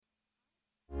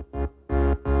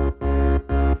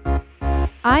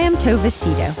I am Tova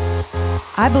Cito.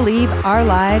 I believe our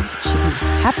lives should be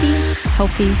happy,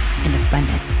 healthy, and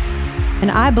abundant. And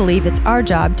I believe it's our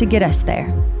job to get us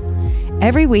there.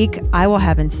 Every week, I will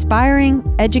have inspiring,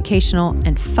 educational,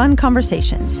 and fun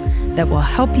conversations that will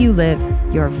help you live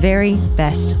your very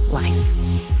best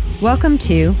life. Welcome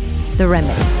to The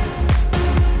Remedy.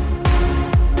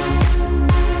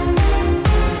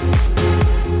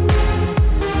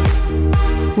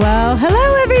 Well,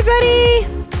 hello, everybody.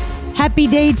 Happy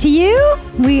day to you.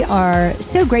 We are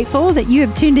so grateful that you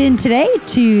have tuned in today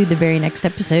to the very next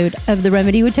episode of The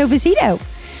Remedy with Tova Cito.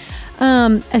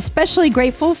 Especially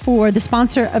grateful for the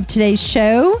sponsor of today's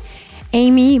show,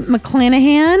 Amy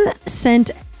McClanahan,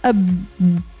 sent a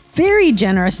very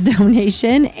generous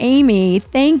donation. Amy,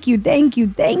 thank you.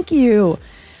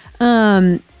 Her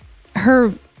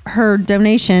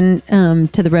donation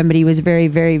to The Remedy was very,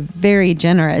 very, very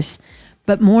generous.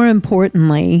 But more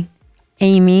importantly,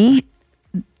 Amy,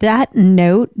 that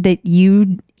note that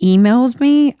you emailed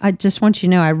me, I just want you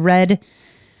to know I read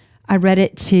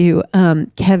it to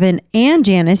Kevin and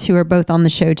Janice, who are both on the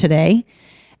show today,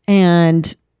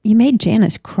 and you made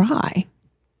Janice cry.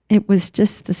 It was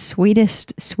just the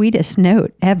sweetest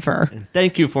note ever. And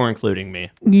thank you for including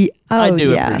me. I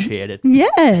do appreciate it.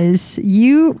 Yes,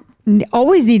 you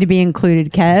always need to be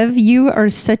included, Kev. You are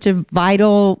such a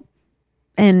vital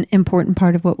and important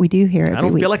part of what we do here every week. I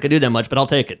don't feel like I do that much, but I'll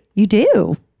take it. You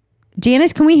do.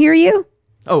 Janice, can we hear you?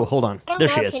 Oh, hold on. There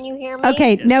she is. Can you hear me?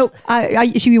 Okay, yes. No,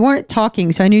 you weren't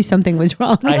talking, so I knew something was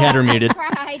wrong. I had her muted.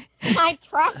 I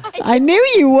tried. I knew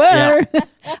you were. Yeah.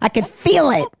 I could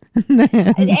feel it.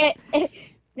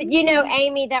 You know,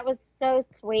 Amy, that was so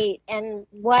sweet. And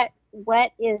what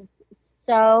is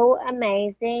so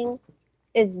amazing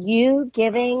is you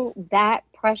giving that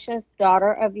precious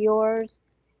daughter of yours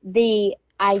the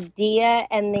idea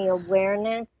and the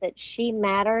awareness that she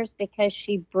matters because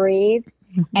she breathed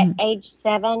at age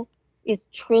 7 is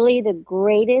truly the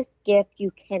greatest gift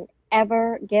you can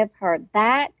ever give her.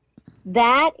 That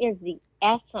is the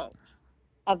essence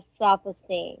of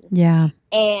self-esteem. Yeah.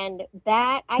 And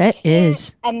I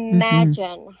can't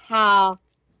imagine how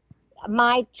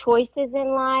my choices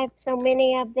in life, so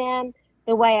many of them,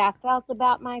 the way I felt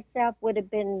about myself would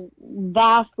have been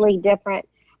vastly different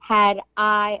had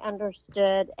I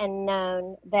understood and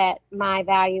known that my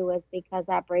value was because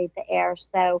I breathe the air.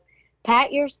 So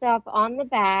pat yourself on the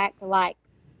back like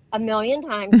a million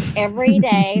times every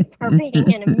day for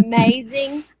being an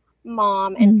amazing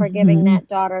mom and for giving that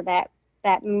daughter that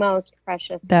most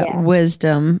precious gift.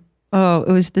 Wisdom. Oh,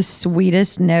 it was the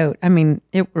sweetest note. I mean,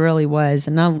 it really was.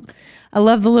 And I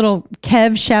love the little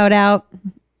Kev shout out.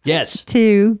 Yes.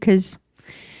 Too, because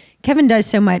Kevin does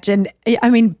so much. And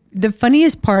I mean, the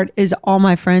funniest part is all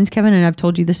my friends, Kevin, and I've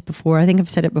told you this before, I think I've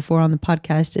said it before on the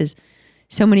podcast, is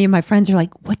so many of my friends are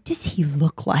like, what does he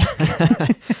look like?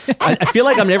 I feel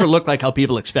like I've never looked like how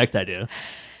people expect I do.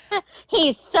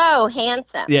 He's so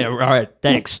handsome. Yeah, all right.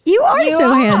 Thanks. You are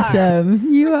handsome.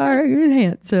 You are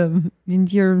handsome. And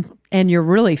you're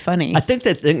really funny. I think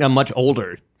I'm much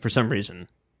older for some reason.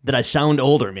 That I sound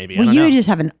older, maybe. Well, you just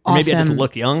have an awesome... Maybe I just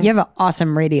look young. You have an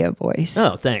awesome radio voice.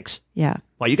 Oh, thanks. Yeah.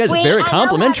 Wow, you guys are very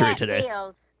complimentary today.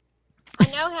 I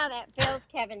know how that feels,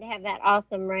 Kevin, to have that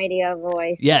awesome radio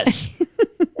voice. Yes.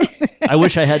 I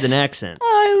wish I had an accent.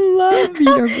 I love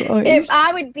your voice.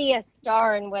 I would be a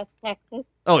star in West Texas.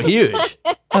 Oh, huge.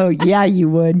 Oh, yeah, you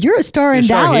would. You're a star in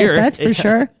Dallas, here. That's for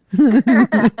sure.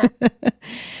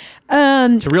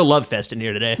 It's a real love fest in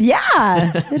here today.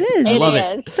 Yeah, it is. I love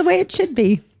it. It's the way it should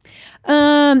be.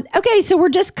 Okay, so we're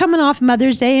just coming off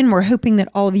Mother's Day, and we're hoping that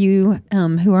all of you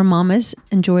who are mamas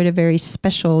enjoyed a very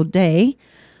special day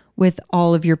with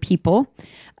all of your people.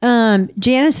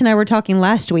 Janice and I were talking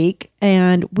last week,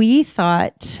 and we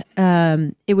thought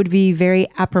it would be very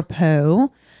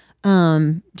apropos,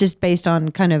 just based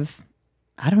on kind of,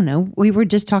 I don't know, we were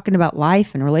just talking about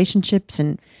life and relationships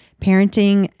and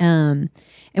parenting, and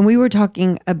we were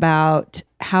talking about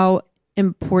how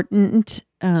important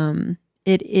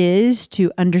it is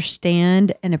to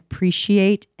understand and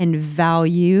appreciate and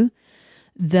value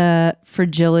the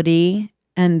fragility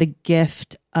and the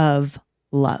gift of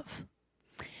love.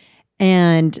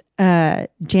 And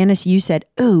Janice, you said,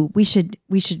 "Oh, we should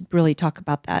really talk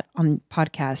about that on the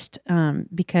podcast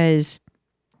because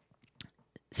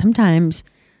sometimes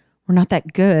we're not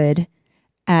that good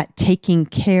at taking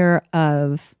care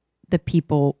of the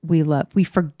people we love. We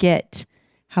forget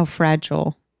how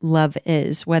fragile love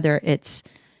is, whether it's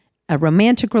a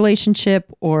romantic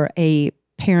relationship or a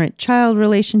parent-child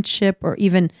relationship or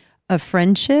even a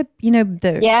friendship. You know,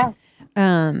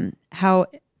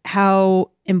 how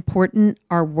important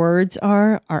our words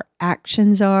are, our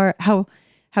actions are, how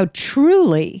how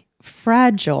truly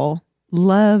fragile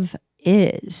love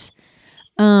is.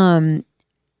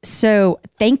 So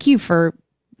thank you for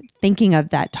thinking of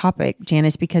that topic,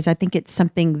 Janice, because I think it's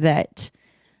something that,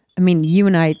 I mean, you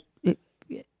and I,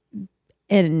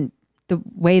 and the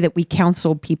way that we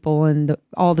counsel people and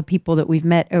all the people that we've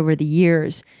met over the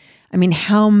years, I mean,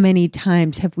 how many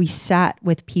times have we sat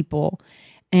with people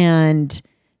and,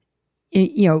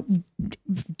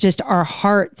 just our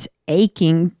hearts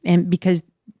aching, and because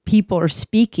people are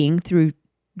speaking through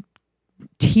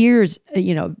tears,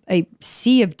 a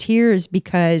sea of tears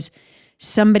because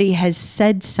somebody has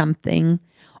said something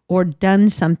or done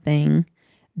something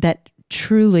that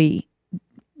truly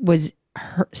was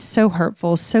so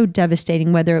hurtful, so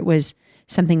devastating, whether it was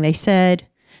something they said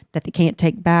that they can't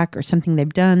take back or something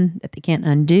they've done that they can't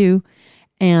undo.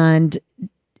 And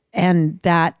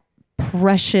that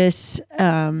precious,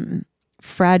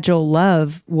 fragile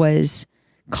love was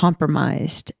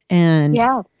compromised. And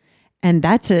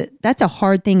that's a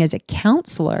hard thing as a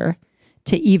counselor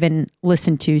to even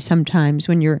listen to sometimes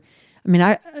when you're,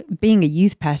 being a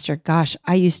youth pastor, gosh,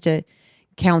 I used to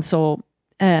counsel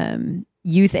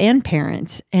youth and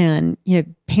parents, and,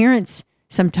 parents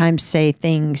sometimes say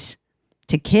things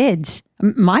to kids.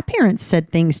 My parents said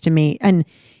things to me, and,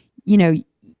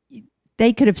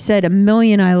 they could have said a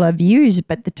million "I love yous,"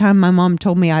 but the time my mom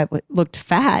told me I looked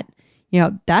fat,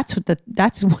 that's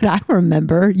what I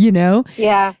remember,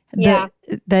 Yeah.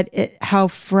 How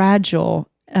fragile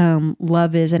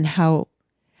love is, and how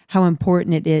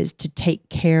important it is to take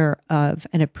care of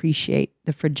and appreciate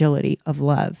the fragility of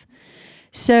love.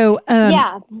 So,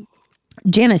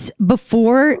 Janice,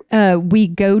 before we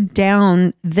go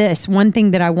down this, one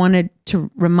thing that I wanted to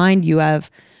remind you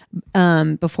of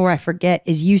before I forget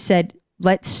is you said,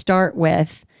 let's start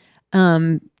with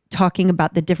talking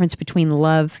about the difference between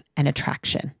love and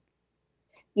attraction.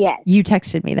 Yes. You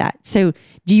texted me that. So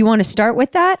do you want to start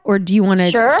with that, or do you want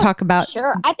to talk about?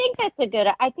 Sure. I think that's a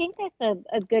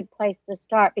good place to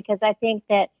start, because I think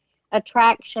that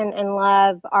attraction and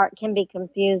love can be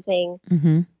confusing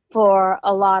for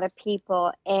a lot of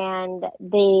people. And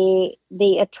the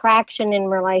attraction in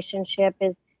relationship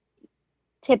is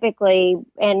typically,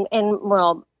 and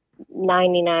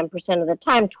 99% of the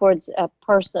time, towards a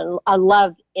person, a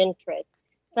love interest,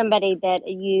 somebody that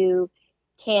you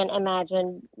can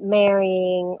imagine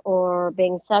marrying or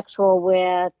being sexual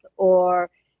with,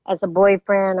 or as a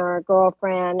boyfriend or a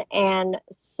girlfriend. And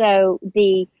so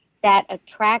that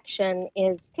attraction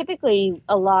is typically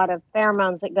a lot of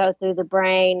pheromones that go through the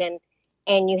brain,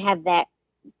 and you have that,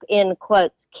 in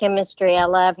quotes, chemistry. I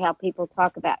love how people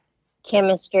talk about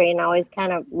chemistry, and I always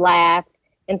kind of laugh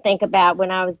and think about when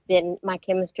I was in my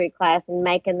chemistry class and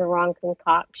making the wrong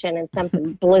concoction and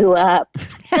something blew up.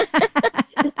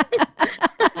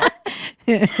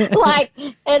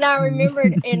 And I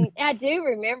remembered, and I do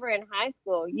remember in high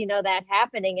school, that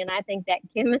happening. And I think that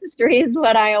chemistry is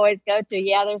what I always go to.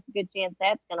 Yeah, there's a good chance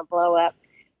that's going to blow up.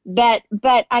 But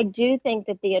I do think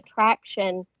that the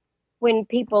attraction, when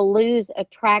people lose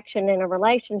attraction in a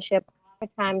relationship, a lot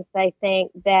of times they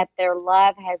think that their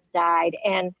love has died.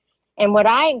 And what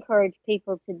I encourage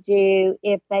people to do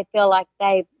if they feel like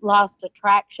they've lost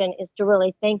attraction is to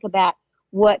really think about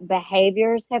what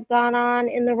behaviors have gone on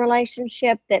in the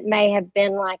relationship that may have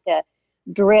been like a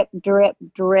drip, drip,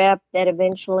 drip that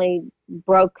eventually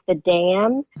broke the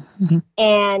dam.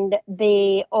 And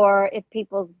or if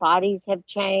people's bodies have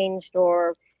changed,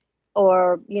 or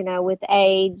with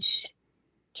age,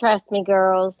 trust me,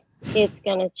 girls, it's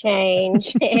going to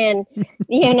change. And,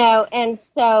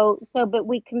 but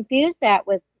we confuse that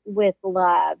with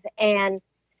love. And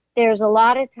there's a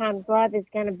lot of times love is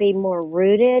going to be more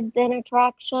rooted than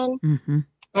attraction.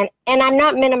 And I'm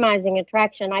not minimizing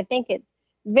attraction. I think it's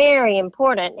very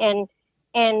important.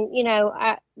 And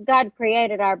God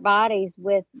created our bodies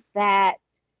with that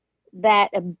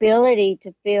ability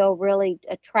to feel really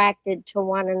attracted to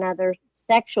one another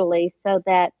sexually, so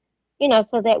that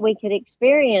we could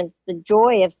experience the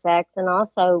joy of sex, and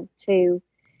also to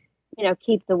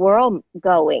keep the world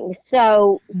going.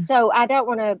 So I don't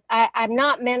want to, I'm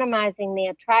not minimizing the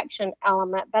attraction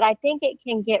element, but I think it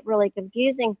can get really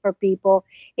confusing for people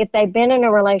if they've been in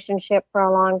a relationship for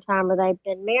a long time, or they've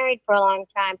been married for a long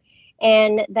time,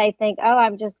 and they think, oh,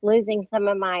 I'm just losing some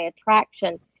of my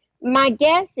attraction. My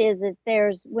guess is that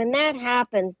when that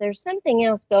happens, there's something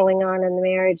else going on in the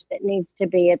marriage that needs to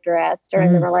be addressed, or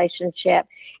in the relationship.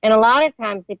 And a lot of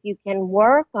times, if you can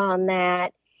work on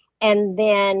that, and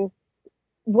then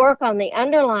work on the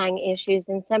underlying issues,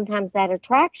 and sometimes that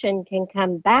attraction can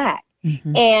come back.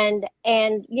 And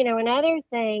another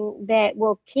thing that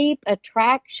will keep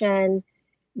attraction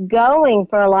going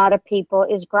for a lot of people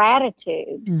is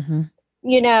gratitude. Mm-hmm.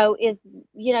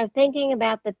 Thinking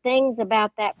about the things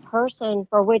about that person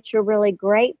for which you're really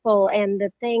grateful, and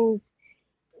the things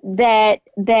that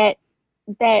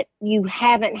you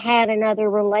haven't had in other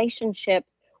relationships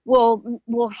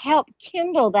will help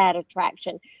kindle that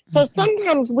attraction. So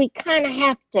sometimes we kind of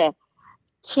have to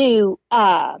flame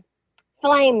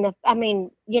the,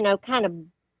 kind of,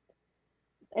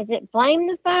 is it flame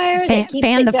the fire?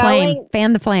 Fan the flame.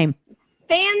 Fan the flame.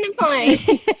 Fan the flame.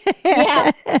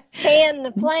 Yeah. Fan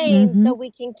the flame, Mm-hmm. so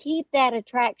we can keep that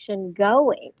attraction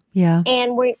going. Yeah.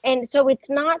 And so it's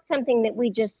not something that we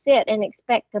just sit and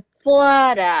expect to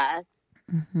flood us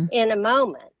Mm-hmm. in a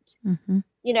moment. Mm-hmm.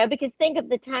 Because think of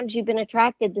the times you've been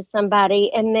attracted to somebody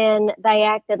and then they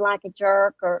acted like a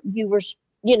jerk, or you were,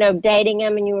 dating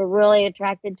them and you were really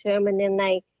attracted to them, and then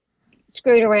they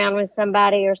screwed around with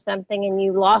somebody or something and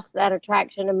you lost that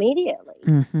attraction immediately.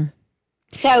 Mm-hmm.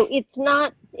 So it's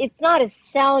not as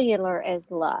cellular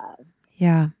as love.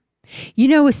 Yeah.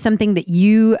 It's something that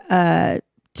you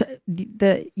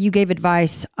you gave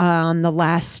advice on the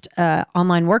last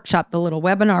online workshop, the little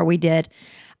webinar we did.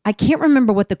 I can't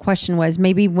remember what the question was.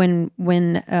 Maybe when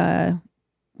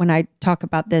I talk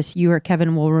about this, you or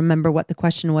Kevin will remember what the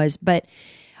question was. But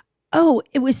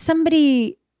it was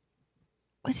somebody.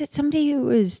 Was it somebody who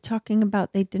was talking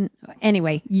about they didn't?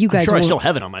 Anyway, you guys. I'm sure I still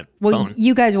have it on my phone.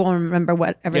 You guys will remember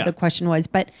whatever the question was.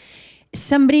 But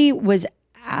somebody was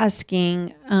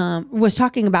asking, was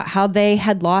talking about how they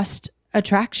had lost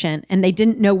attraction and they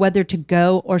didn't know whether to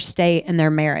go or stay in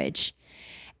their marriage.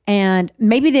 And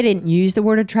maybe they didn't use the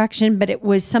word attraction, but it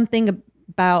was something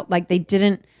about like they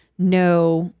didn't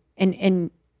know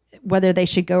and whether they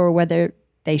should go or whether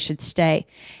they should stay.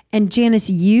 And Janice,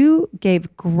 you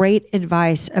gave great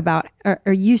advice about,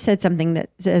 or you said something that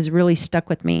has really stuck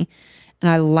with me, and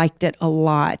I liked it a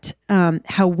lot.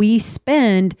 How we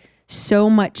spend so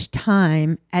much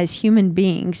time as human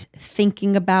beings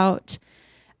thinking about,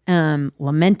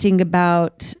 lamenting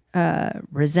about,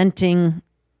 resenting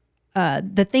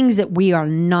the things that we are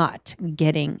not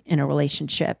getting in a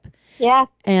relationship. Yeah.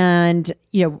 And,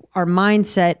 our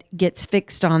mindset gets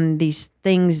fixed on these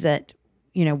things that,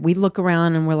 we look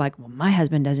around and we're like, well, my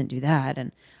husband doesn't do that.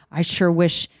 And I sure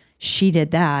wish she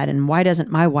did that. And why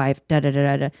doesn't my wife,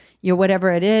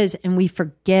 whatever it is. And we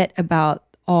forget about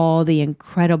all the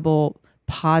incredible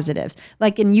positives.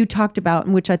 Like, and you talked about,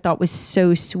 and which I thought was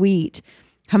so sweet,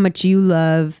 how much you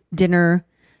love dinner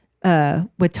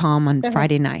with Tom on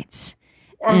Friday nights.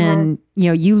 And,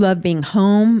 you love being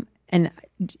home. And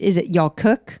is it y'all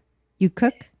cook? You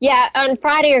cook? Yeah, on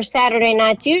Friday or Saturday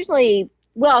nights, usually,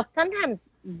 well, sometimes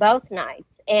both nights.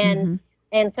 And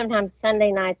sometimes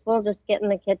Sunday nights, we'll just get in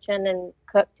the kitchen and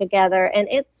cook together. And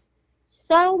it's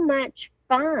so much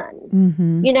fun,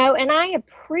 and I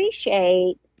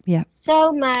appreciate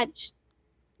so much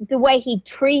the way he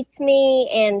treats me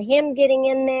and him getting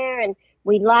in there, and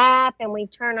we laugh and we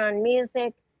turn on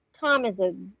music. Tom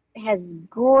has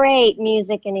great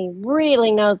music and he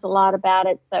really knows a lot about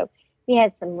it. So he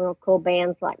has some real cool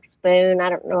bands like Spoon. I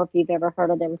don't know if you've ever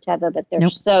heard of them, Teva, but they're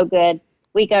so good.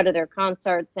 We go to their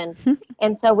concerts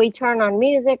and so we turn on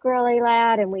music really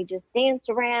loud and we just dance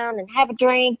around and have a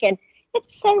drink, and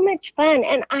it's so much fun.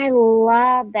 And I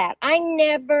love that. I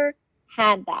never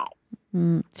had that.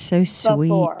 So sweet.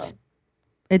 Before.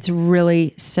 It's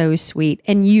really so sweet.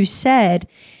 And you said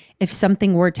if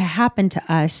something were to happen to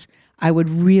us, I would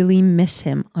really miss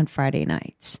him on Friday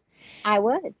nights. I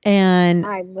would. And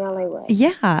I really would.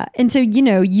 Yeah. And so,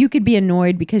 you could be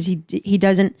annoyed because he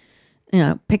doesn't,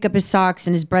 pick up his socks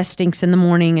and his breath stinks in the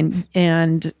morning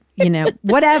and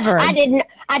whatever. I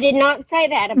did not say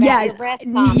that about your breath,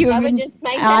 Tom.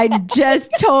 I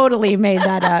just totally made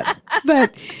that up.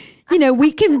 But,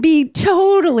 we can be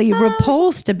totally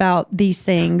repulsed about these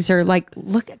things, or like,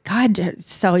 look at God,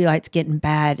 cellulite's getting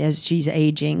bad as she's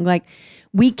aging. Like,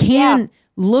 we can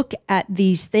look at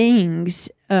these things,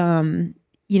 that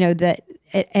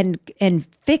and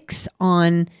fix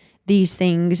on these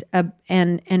things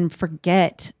and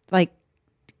forget, like,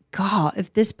 God,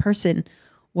 if this person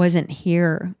wasn't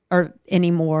here or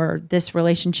anymore, this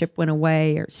relationship went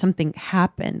away or something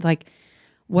happened, like,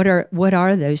 what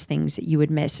are those things that you would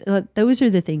miss? Those are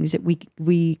the things that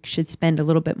we should spend a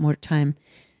little bit more time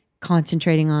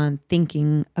concentrating on,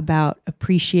 thinking about,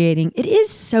 appreciating. It is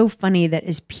so funny that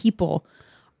as people,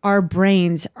 our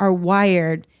brains are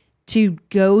wired to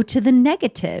go to the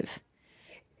negative.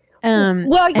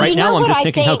 Right now, I'm just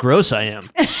thinking how gross I am.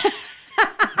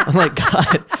 I'm like,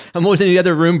 God, I'm always in the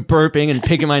other room burping and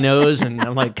picking my nose. And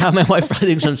I'm like, God, my wife probably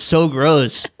thinks I'm so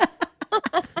gross.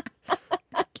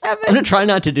 Kevin. I'm going to try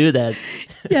not to do that.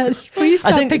 Yes, please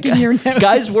stop picking your nose.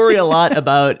 Guys worry a lot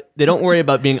they don't worry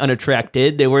about being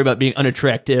unattracted. They worry about being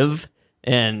unattractive.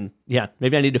 And yeah,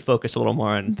 maybe I need to focus a little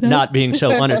more on not being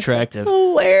so unattractive.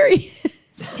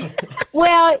 Hilarious.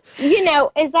 Well,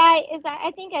 as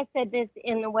I think I said this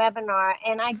in the webinar,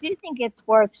 and I do think it's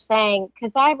worth saying,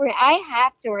 because I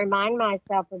have to remind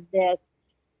myself of this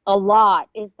a lot,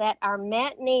 is that our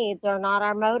met needs are not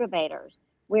our motivators.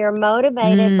 We are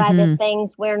motivated by the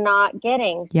things we're not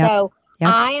getting. Yep. So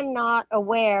I am not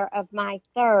aware of my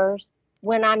thirst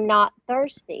when I'm not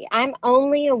thirsty. I'm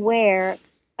only aware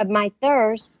of my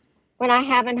thirst when I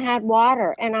haven't had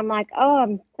water and I'm like, oh,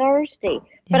 I'm thirsty. Yep.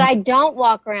 But I don't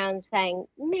walk around saying,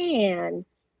 man,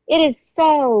 I'm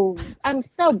so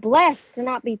blessed to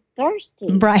not be thirsty.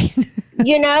 Right.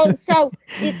 So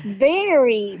it's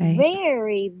very,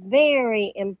 very,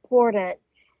 very important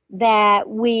that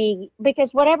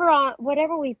because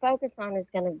whatever we focus on is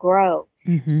going to grow.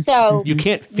 Mm-hmm. So you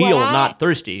can't feel not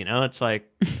thirsty, it's like,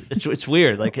 it's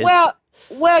weird. Like,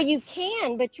 well, you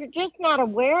can, but you're just not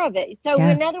aware of it. So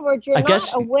in other words, you're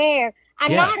not aware.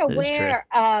 I'm not aware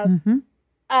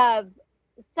of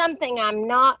something. I'm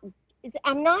not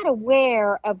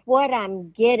aware of what I'm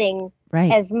getting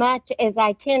as much as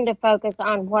I tend to focus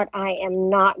on what I am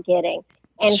not getting.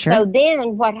 And so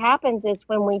then what happens is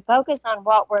when we focus on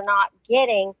what we're not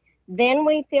getting, then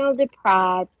we feel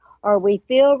deprived, or we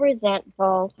feel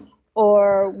resentful,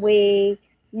 or we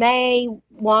may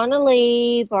want to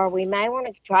leave, or we may want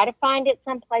to try to find it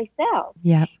someplace else.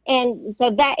 Yeah. And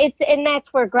so that's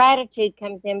where gratitude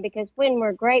comes in, because when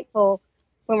we're grateful,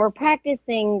 when we're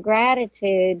practicing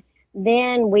gratitude,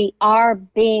 then we are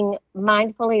being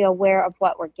mindfully aware of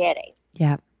what we're getting.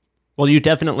 Yeah. Well, you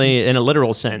definitely, in a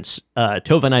literal sense,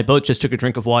 Tova and I both just took a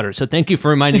drink of water. So thank you for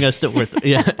reminding us that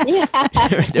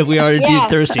that we are indeed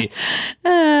thirsty.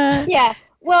 Yeah.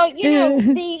 Well,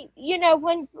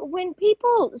 when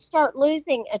people start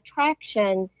losing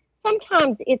attraction,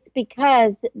 sometimes it's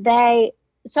because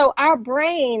our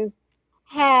brains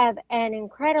have an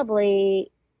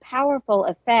incredibly powerful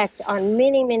effect on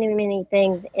many, many, many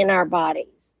things in our bodies.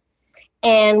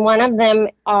 And one of them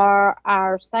are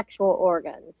our sexual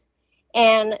organs.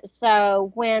 And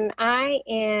so when I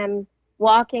am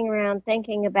walking around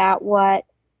thinking about what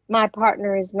my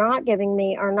partner is not giving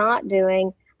me or not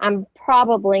doing, I'm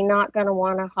probably not going to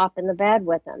want to hop in the bed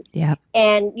with them. Yeah.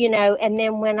 And, and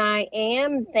then when I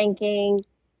am thinking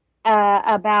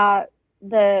about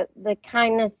the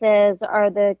kindnesses or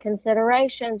the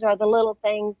considerations or the little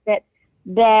things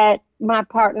that my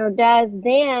partner does,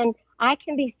 then I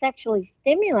can be sexually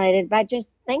stimulated by just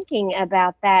thinking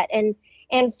about that.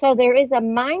 And so there is a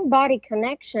mind-body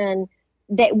connection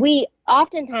that we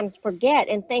oftentimes forget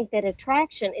and think that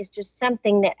attraction is just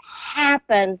something that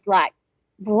happens like,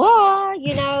 blah,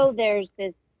 there's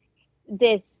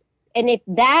this, and if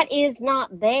that is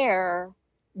not there,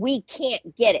 we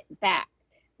can't get it back.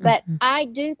 But I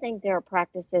do think there are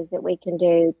practices that we can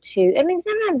do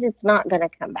sometimes it's not going to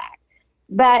come back,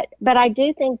 but I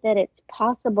do think that it's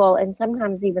possible and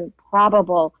sometimes even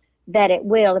probable that it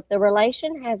will. If the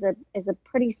relation is a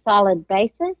pretty solid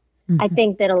basis, I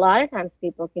think that a lot of times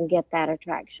people can get that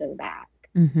attraction back.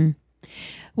 Mm-hmm.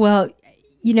 Well,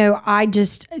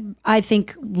 I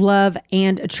think love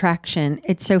and attraction,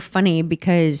 it's so funny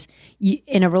because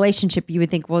in a relationship, you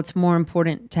would think, well, it's more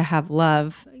important to have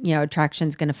love,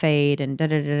 attraction's going to fade and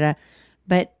da-da-da-da.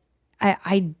 But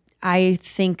I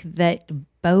think that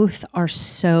both are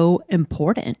so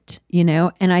important,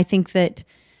 and I think that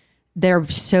they're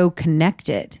so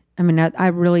connected. I mean, I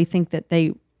really think that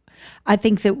I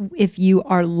think that if you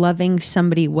are loving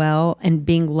somebody well and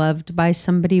being loved by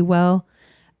somebody well,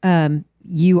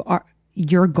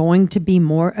 you're going to be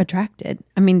more attracted.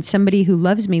 I mean, somebody who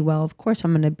loves me well, of course,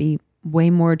 I'm going to be way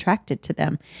more attracted to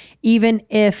them, even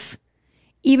if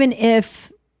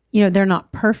they're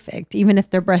not perfect, even if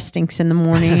their breath stinks in the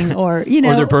morning, or or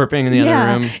they're burping in the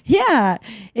other room. Yeah,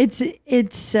 it's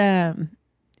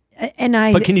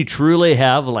But can you truly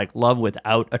have like love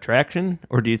without attraction,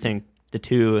 or do you think the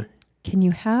two? Can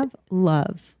you have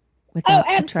love without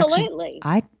absolutely.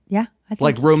 Attraction? I think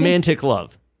like romantic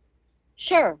love.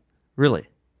 Sure. Really?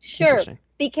 Sure.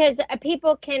 Because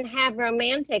people can have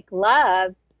romantic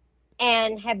love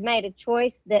and have made a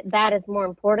choice that is more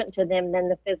important to them than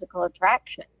the physical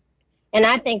attraction. And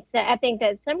I think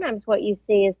that sometimes what you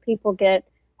see is people get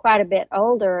quite a bit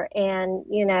older and,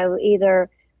 either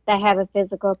they have a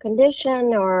physical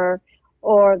condition or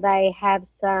they have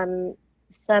some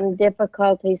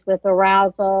difficulties with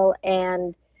arousal,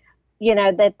 and,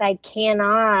 that they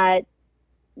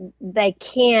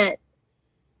can't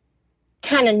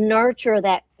kind of nurture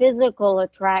that physical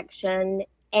attraction,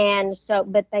 and so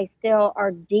but they still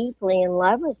are deeply in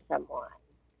love with someone.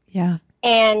 Yeah.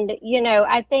 And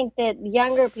I think that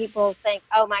younger people think,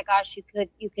 oh my gosh,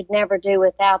 you could never do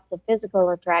without the physical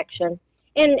attraction,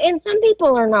 and some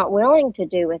people are not willing to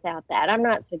do without that. I'm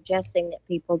not suggesting that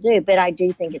people do, but I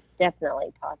do think it's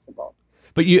definitely possible.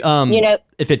 But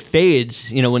if it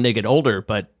fades, when they get older,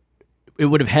 but it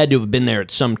would have had to have been there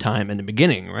at some time in the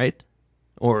beginning, right?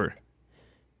 Or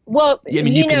well, I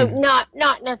mean,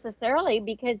 not necessarily,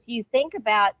 because you think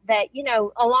about that,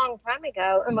 a long time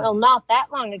ago, well, not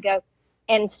that long ago,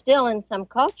 and still in some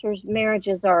cultures,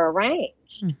 marriages are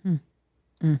arranged. Mm-hmm.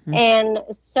 Mm-hmm. And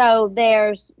so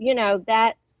there's, there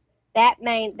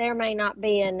may not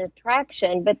be an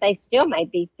attraction, but they still may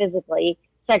be physically,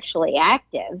 sexually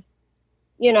active,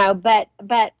 but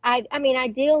I mean,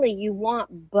 ideally you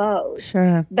want both.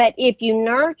 Sure. But if you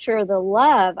nurture the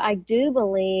love, I do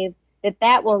believe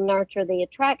that will nurture the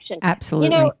attraction.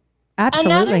 Absolutely.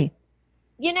 Absolutely.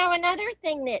 Another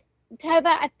thing that,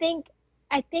 Tova,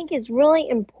 I think is really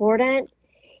important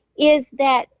is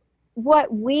that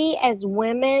what we as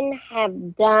women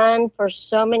have done for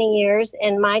so many years,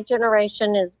 and my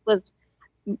generation was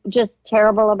just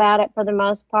terrible about it for the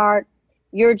most part.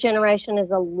 Your generation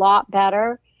is a lot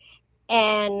better,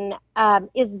 and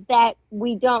is that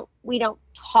we don't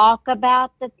talk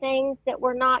about the things that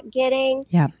we're not getting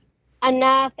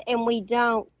enough, and we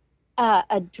don't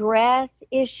address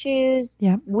issues.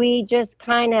 We just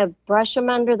kind of brush them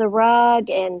under the rug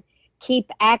and keep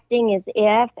acting as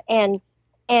if, and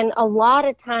a lot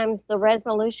of times the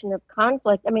resolution of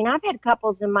conflict, I mean, I've had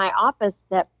couples in my office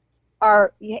that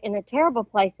are in a terrible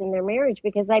place in their marriage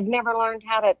because they've never learned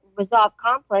how to resolve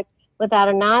conflict without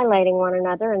annihilating one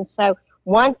another. And so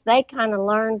once they kind of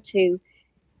learn to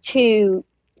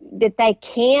that they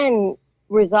can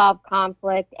resolve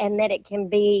conflict and that it can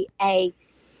be a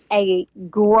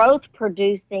growth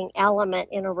producing element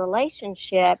in a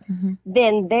relationship,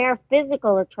 then their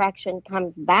physical attraction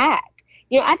comes back.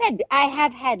 I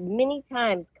have had many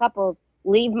times couples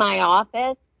leave my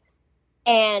office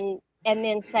and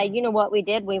then say, you know what we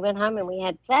did? We went home and we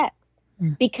had sex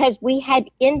because we had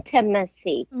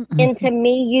intimacy into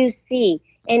me, you see,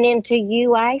 and into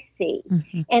you, I see.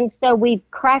 And so we've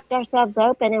cracked ourselves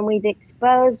open and we've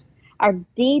exposed our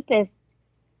deepest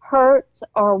hurts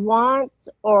or wants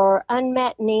or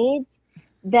unmet needs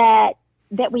that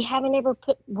we haven't ever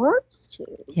put words to.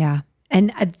 Yeah.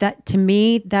 And that, to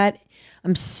me, that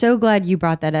I'm so glad you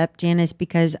brought that up, Janice,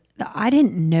 because I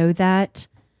didn't know that.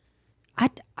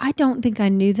 I don't think I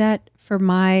knew that for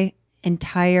my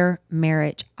entire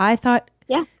marriage. I thought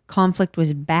conflict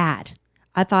was bad.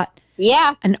 I thought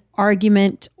an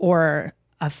argument or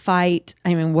a fight,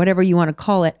 I mean, whatever you want to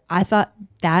call it, I thought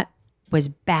that was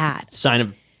bad. Sign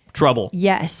of trouble.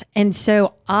 Yes. And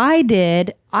so I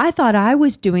thought I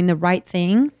was doing the right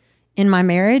thing in my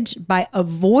marriage by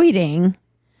avoiding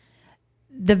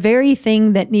the very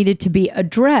thing that needed to be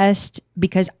addressed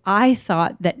because I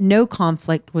thought that no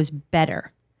conflict was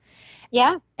better.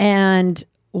 Yeah. And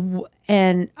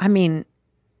I mean,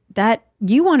 that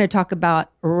you want to talk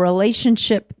about a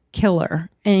relationship killer.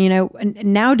 And, and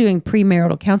now doing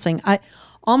premarital counseling,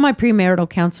 all my premarital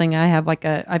counseling, I have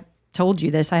I've told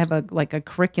you this, I have a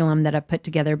curriculum that I put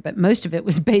together, but most of it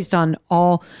was based on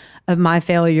all of my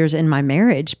failures in my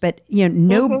marriage. But,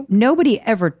 nobody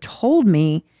ever told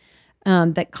me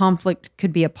that conflict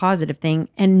could be a positive thing.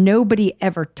 And nobody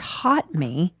ever taught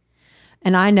me,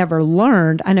 and I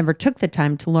never took the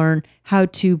time to learn how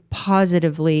to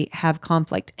positively have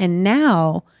conflict. And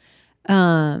now,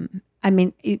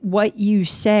 what you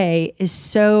say is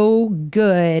so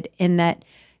good in that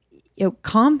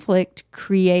conflict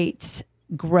creates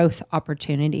growth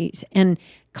opportunities, and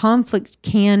conflict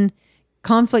can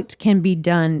be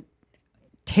done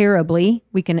terribly.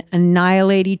 We can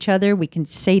annihilate each other. We can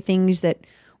say things that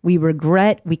we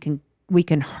regret. We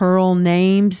can hurl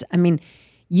names. I mean,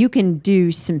 you can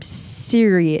do some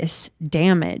serious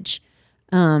damage.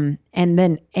 And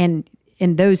in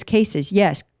those cases,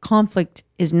 yes, conflict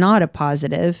is not a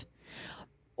positive.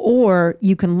 Or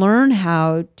you can learn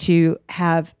how to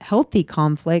have healthy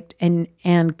conflict and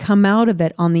come out of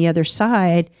it on the other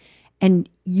side, and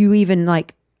you even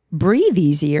breathe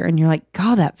easier, and you're like,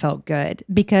 God, that felt good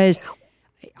because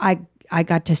I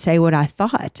got to say what I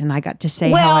thought, and I got to say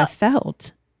how I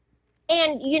felt.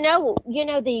 And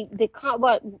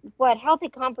what healthy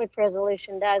conflict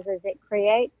resolution does is it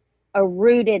creates a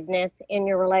rootedness in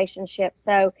your relationship.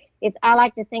 So I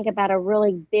like to think about a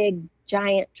really big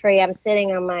giant tree. I'm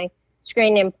sitting on my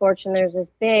screened-in porch, and there's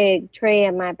this big tree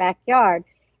in my backyard,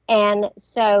 and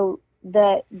so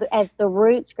as the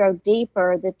roots grow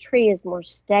deeper, the tree is more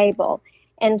stable.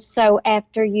 And so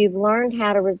after you've learned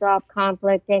how to resolve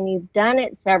conflict and you've done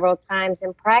it several times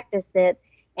and practiced it,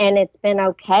 and it's been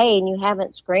okay, and you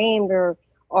haven't screamed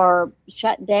or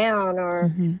shut down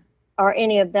or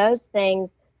any of those things,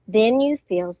 then you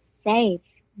feel safe.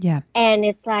 Yeah. And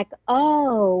it's like,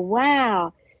 oh,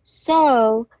 wow.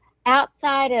 So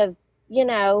outside of,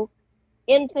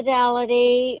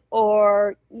 infidelity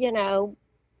or,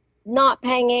 not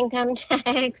paying income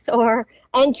tax or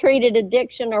untreated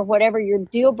addiction or whatever your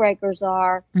deal breakers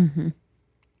are,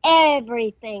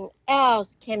 everything else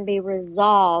can be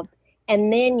resolved.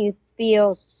 And then you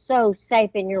feel so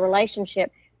safe in your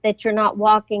relationship that you're not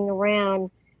walking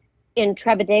around in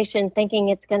trepidation thinking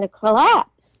it's going to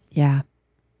collapse. Yeah.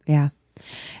 Yeah.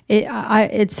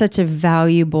 It's such a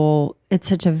valuable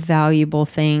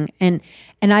thing. And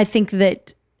I think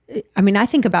that, I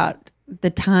think about the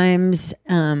times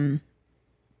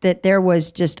that there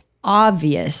was just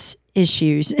obvious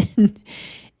issues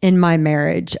in my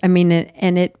marriage.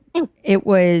 It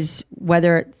was,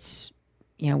 whether it's,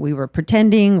 we were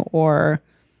pretending or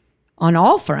on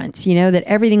all fronts, that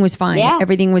everything was fine. Yeah.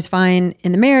 Everything was fine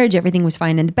in the marriage. Everything was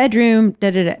fine in the bedroom,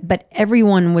 but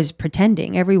everyone was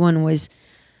pretending. Everyone was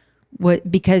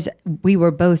because we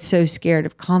were both so scared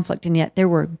of conflict, and yet there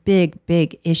were big,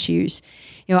 big issues.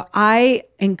 I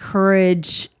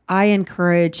encourage,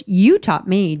 you taught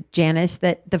me, Janice,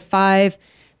 that the 5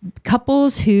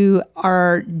 couples who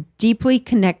are deeply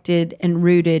connected and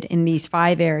rooted in these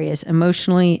 5 areas: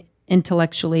 emotionally,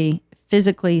 intellectually,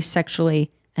 physically,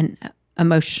 sexually, and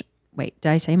did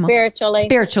I say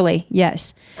spiritually?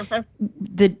 Yes.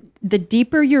 The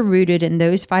deeper you're rooted in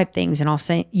those 5 things,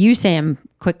 and you say them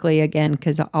quickly again,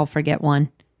 because I'll forget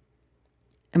one.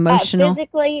 Emotional,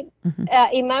 physically,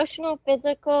 emotional,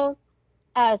 physical,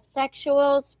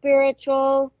 sexual,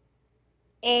 spiritual,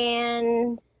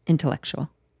 and intellectually.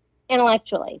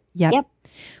 Yep.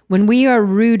 When we are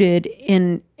rooted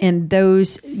in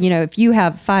those, if you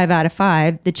have 5 out of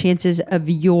 5, the chances of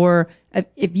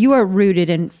if you are rooted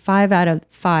in 5 out of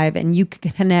 5 and you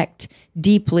can connect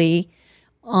deeply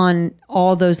on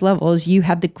all those levels, you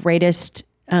have the greatest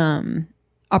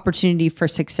opportunity for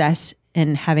success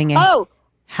in having a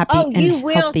happy and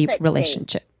healthy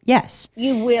relationship. Yes.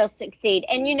 You will succeed.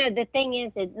 And the thing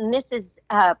is, and this is,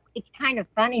 it's kind of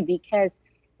funny because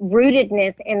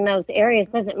rootedness in those areas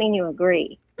doesn't mean you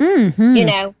agree. Mm-hmm.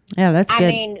 Yeah, that's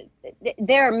good.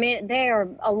 There are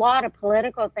a lot of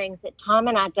political things that Tom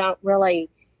and I don't really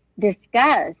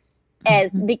discuss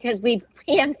because we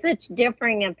have such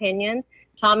differing opinions.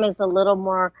 Tom is a little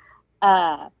more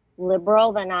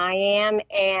liberal than I am,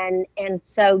 and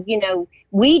so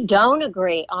we don't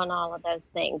agree on all of those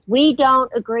things. We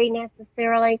don't agree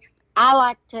necessarily. I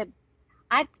like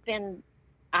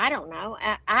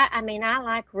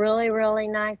really, really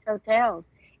nice hotels,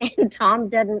 and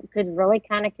Tom could really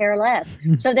kind of care less.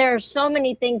 So there are so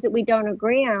many things that we don't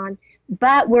agree on,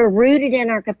 but we're rooted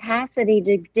in our capacity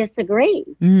to disagree.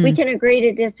 We can agree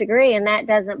to disagree, and that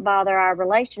doesn't bother our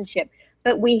relationship.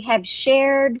 But we have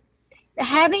shared,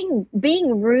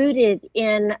 being rooted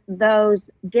in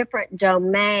those different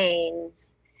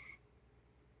domains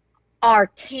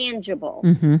are tangible.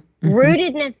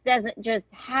 Rootedness doesn't just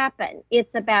happen.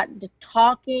 It's about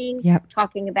talking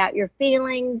about your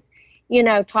feelings,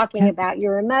 talking about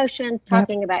your emotions,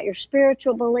 talking about your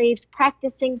spiritual beliefs,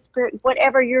 practicing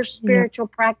whatever your spiritual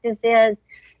practice is,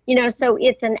 so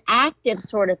it's an active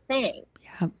sort of thing.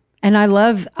 Yeah. And I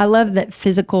love that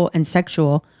physical and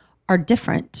sexual are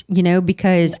different,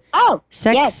 because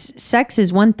sex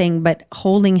is one thing, but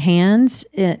holding hands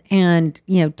and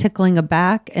tickling a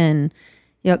back and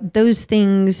those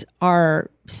things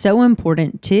are so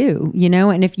important too,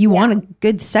 and if you want a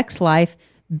good sex life,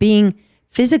 being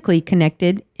physically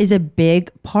connected is a big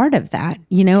part of that.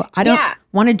 I don't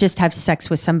want to just have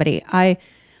sex with somebody. I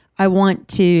want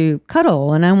to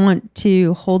cuddle, and I want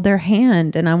to hold their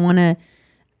hand, and I want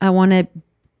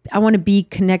to be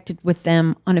connected with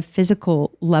them on a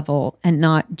physical level, and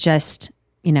not just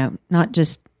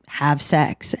have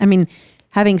sex.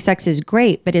 Having sex is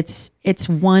great, but it's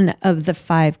one of the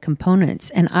 5 components.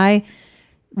 And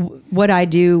what I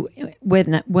do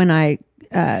when I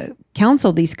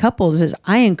counsel these couples is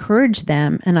I encourage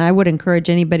them, and I would encourage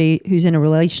anybody who's in a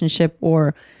relationship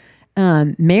or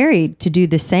married to do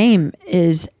the same,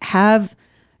 is have,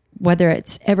 whether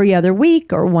it's every other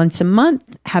week or once a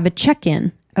month, have a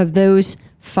check-in of those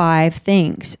 5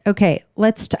 things. Okay,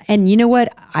 and you know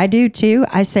what I do too?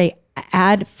 I say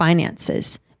add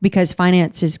finances, because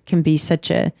finances can be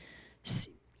such a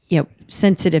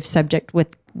sensitive subject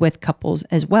with with couples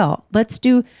as well. Let's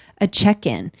do a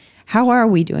check-in. How are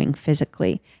we doing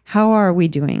physically? How are we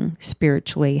doing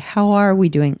spiritually? How are we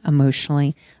doing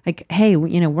emotionally? Like, hey,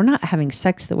 we're not having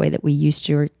sex the way that we used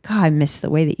to, or God, I miss the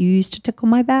way that you used to tickle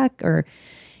my back, or,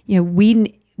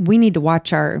 we need to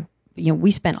watch our,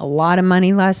 we spent a lot of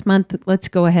money last month. Let's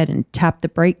go ahead and tap the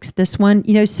brakes this one,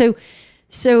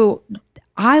 so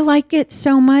I like it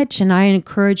so much, and I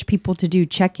encourage people to do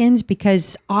check-ins,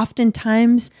 because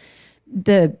oftentimes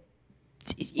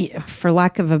for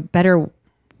lack of a better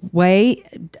way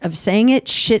of saying it,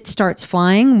 shit starts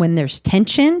flying when there's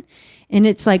tension, and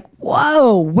it's like,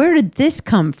 whoa, where did this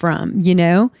come from?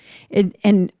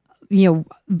 And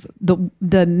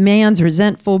the man's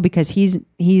resentful because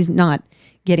he's not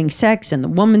getting sex, and the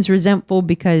woman's resentful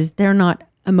because they're not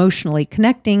emotionally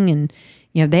connecting, and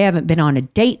they haven't been on a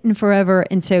date in forever.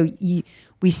 And so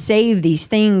we save these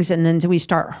things, and then we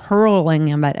start hurling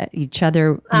them at each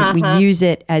other. And we use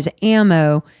it as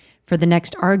ammo for the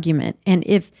next argument. And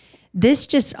if this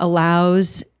just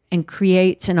allows and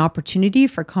creates an opportunity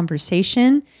for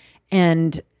conversation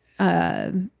and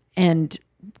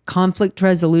conflict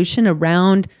resolution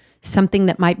around something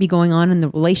that might be going on in the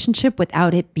relationship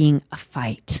without it being a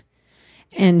fight.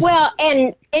 And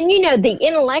the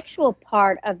intellectual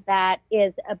part of that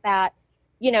is about,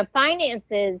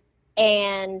 finances,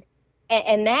 and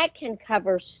that can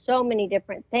cover so many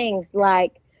different things.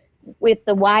 Like with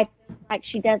the wife, like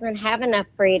she doesn't have enough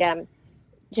freedom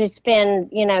to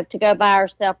spend, to go buy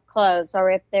herself clothes, or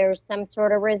if there's some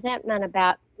sort of resentment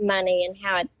about money and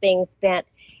how it's being spent.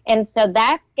 And so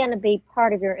that's going to be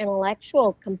part of your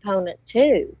intellectual component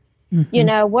too.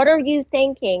 Mm-hmm. What are you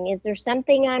thinking? Is there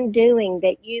something I'm doing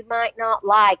that you might not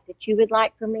like, that you would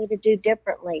like for me to do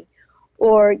differently?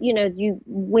 Or,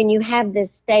 when you have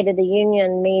this State of the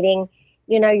Union meeting,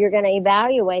 you're going to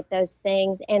evaluate those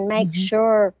things and make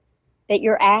sure that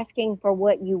you're asking for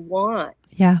what you want.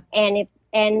 Yeah. And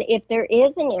if there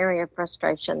is an area of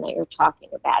frustration that you're talking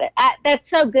about it, that's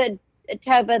so good,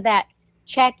 Tova, that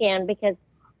check-in, because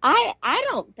I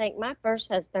don't think my first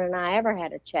husband and I ever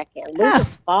had a check-in. We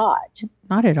just fought.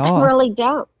 Not at all. I really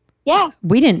don't. Yeah.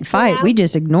 We didn't fight. We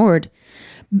just ignored.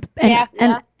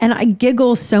 And I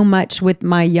giggle so much with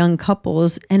my young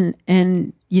couples, and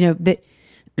that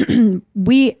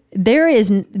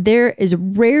there is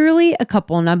rarely a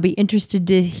couple, and I'd be interested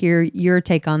to hear your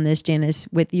take on this, Janice,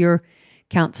 with your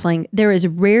counseling. There is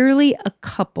rarely a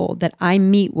couple that I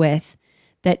meet with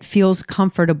that feels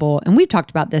comfortable, and we've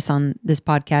talked about this on this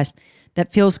podcast,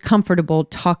 that feels comfortable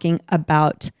talking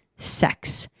about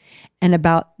sex and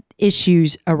about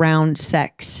issues around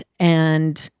sex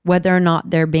and whether or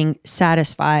not they're being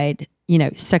satisfied,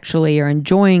 sexually, or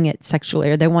enjoying it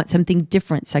sexually, or they want something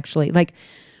different sexually. Like,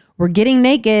 we're getting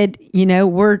naked,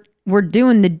 we're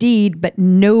doing the deed, but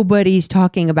nobody's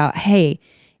talking about, hey,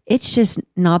 it's just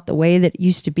not the way that it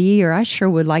used to be, or I sure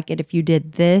would like it if you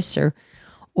did this, or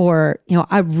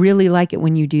I really like it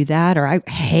when you do that, or I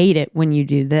hate it when you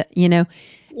do that, Yeah.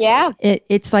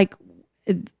 It's like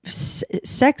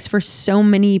sex for so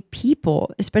many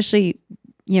people, especially,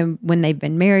 when they've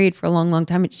been married for a long, long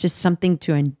time, it's just something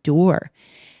to endure.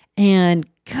 And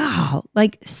God,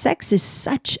 like, sex is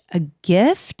such a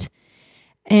gift,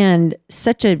 and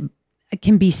it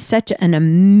can be such an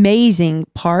amazing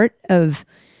part of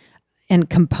and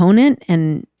component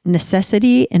and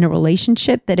necessity in a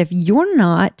relationship, that if you're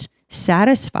not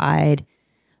satisfied,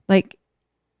 like,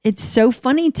 it's so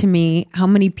funny to me how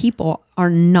many people are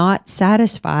not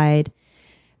satisfied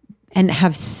and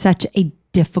have such a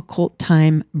difficult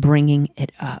time bringing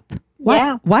it up.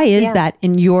 Why is that,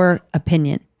 in your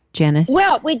opinion, Janice?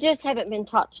 Well, we just haven't been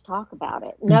taught to talk about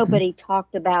it. Nobody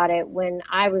talked about it when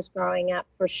I was growing up,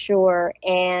 for sure.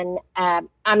 And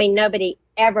nobody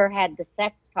ever had the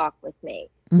sex talk with me.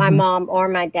 My mom or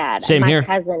my dad. Same my here.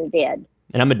 cousin did.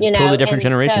 And I'm a totally different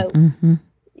generation.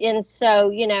 So,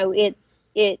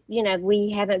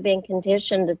 we haven't been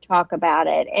conditioned to talk about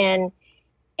it.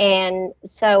 And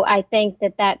so I think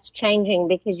that that's changing,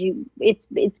 because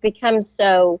it's become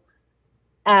so,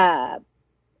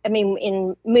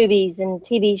 in movies and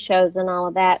TV shows and all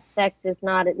of that, sex is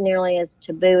not nearly as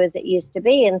taboo as it used to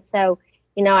be. And so,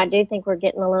 I do think we're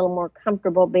getting a little more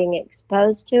comfortable being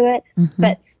exposed to it,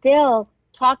 but still,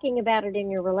 talking about it in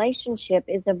your relationship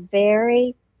is a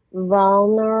very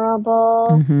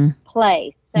vulnerable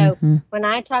place. So when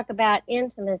I talk about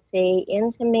intimacy,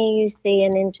 into me you see,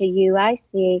 and into you I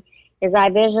see, is I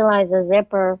visualize a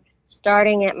zipper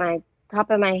starting at my top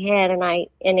of my head,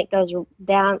 and it goes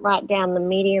right down the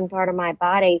median part of my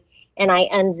body, and I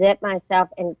unzip myself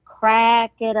and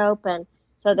crack it open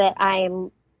so that I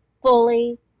am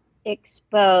fully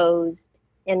exposed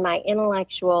in my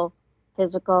intellectual,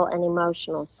 physical, and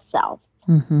emotional self.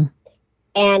 Mm-hmm.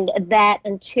 And that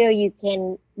until you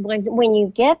can, when you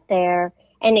get there,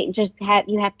 and it just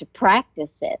you have to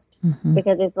practice it. Mm-hmm.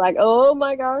 Because it's like, oh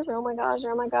my gosh, I don't want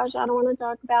to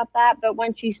talk about that. But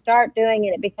once you start doing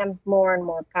it, it becomes more and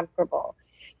more comfortable.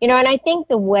 And I think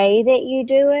the way that you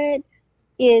do it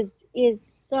is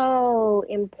so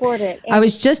important. I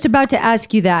was just about to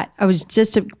ask you that.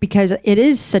 Because it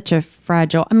is such a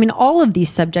fragile, all of these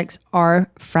subjects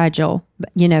are fragile,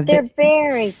 they're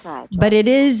very fragile. But it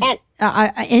is,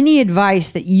 any advice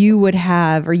that you would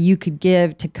have or you could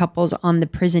give to couples on the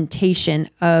presentation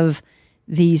of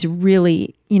these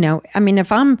really,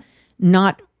 if I'm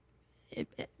not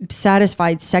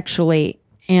satisfied sexually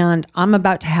and I'm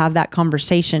about to have that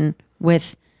conversation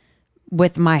with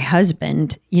my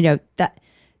husband,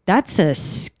 that's a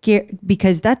scare,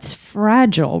 because that's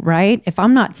fragile, right? If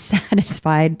I'm not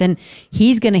satisfied, then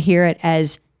he's going to hear it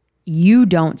as, you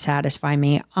don't satisfy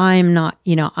me. I'm not,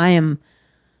 I'm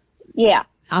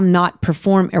not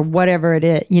performing, or whatever it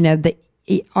is,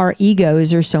 our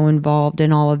egos are so involved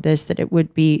in all of this that it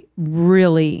would be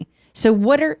really. So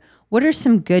what are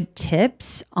some good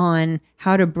tips on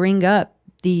how to bring up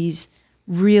these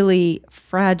really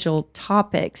fragile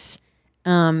topics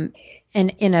and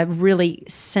in a really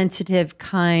sensitive,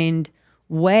 kind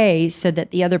way, so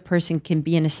that the other person can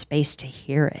be in a space to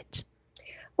hear it?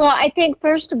 Well, I think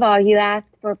first of all, you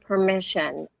ask for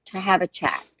permission to have a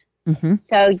chat. Mm-hmm.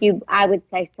 So I would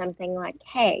say something like,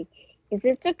 hey, is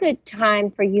this a good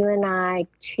time for you and I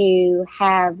to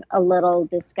have a little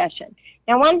discussion?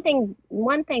 Now, one thing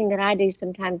that I do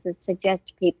sometimes is suggest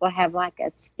to people have like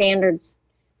a standard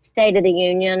State of the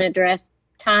Union address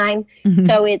time. Mm-hmm.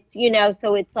 So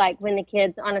it's like when the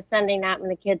kids, on a Sunday night when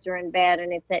the kids are in bed,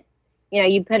 and it's at,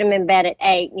 you put them in bed at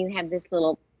 8 and you have this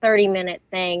little 30-minute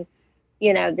thing,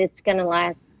 that's going to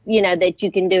last, that you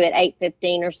can do at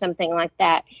 8:15 or something like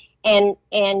that. And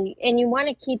you want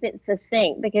to keep it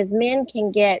succinct, because men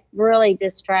can get really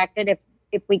distracted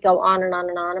if we go on and on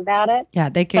and on about it. Yeah,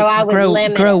 they could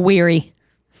grow weary.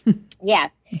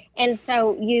 Yes. And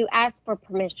so you ask for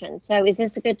permission. So is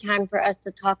this a good time for us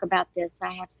to talk about this?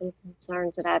 I have some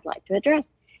concerns that I'd like to address.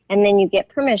 And then you get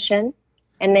permission,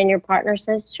 and then your partner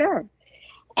says, sure.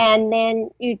 And then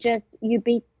you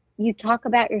talk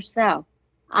about yourself.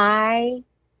 I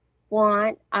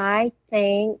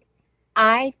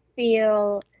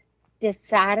feel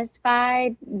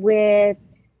dissatisfied with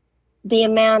the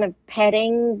amount of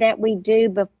petting that we do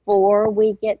before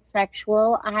we get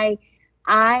sexual. I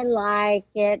like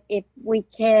it if we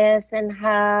kiss and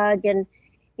hug, and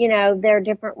there are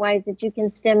different ways that you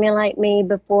can stimulate me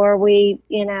before we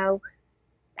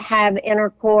have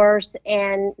intercourse.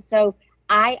 And so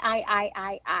I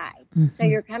Mm-hmm. So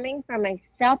you're coming from a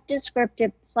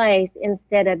self-descriptive place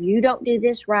instead of, you don't do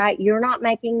this right, you're not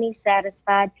making me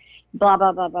satisfied, blah,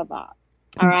 blah, blah, blah, blah.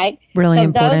 All right. Really so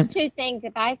important. Those two things,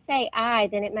 if I say I,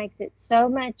 then it makes it so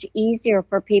much easier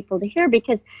for people to hear,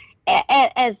 because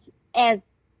as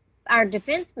our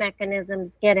defense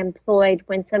mechanisms get employed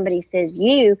when somebody says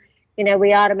you,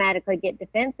 we automatically get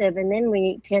defensive, and then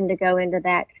we tend to go into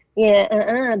that,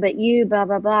 but you, blah,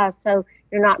 blah, blah. So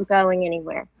you're not going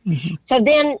anywhere. Mm-hmm. So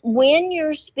then when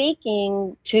you're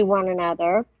speaking to one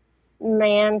another,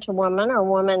 man to woman or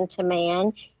woman to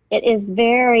man, it is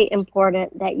very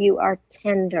important that you are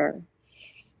tender.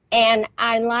 And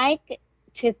I like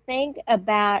to think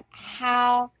about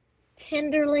how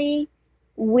tenderly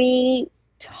we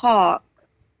talk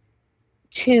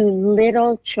to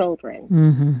little children.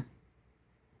 Mm-hmm.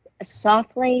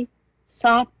 Softly,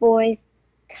 soft voice,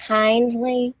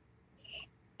 kindly,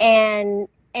 and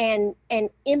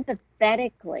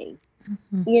empathetically.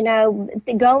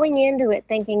 Mm-hmm. Going into it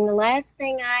thinking the last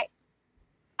thing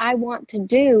I want to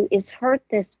do is hurt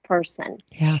this person.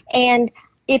 Yeah. And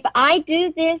if I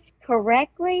do this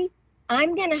correctly,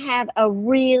 I'm going to have a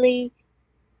really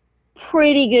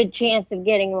pretty good chance of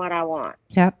getting what I want.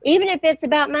 Yep. Even if it's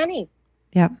about money.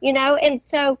 Yep. And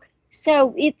so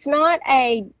it's not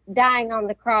a dying on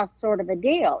the cross sort of a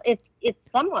deal. It's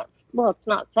somewhat, well, it's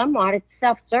not somewhat, it's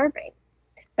self-serving.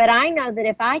 But I know that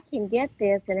if I can get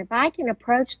this, and if I can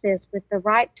approach this with the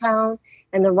right tone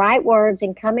and the right words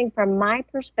and coming from my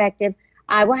perspective,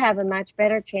 I will have a much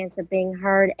better chance of being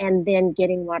heard and then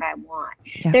getting what I want.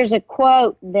 Yeah. There's a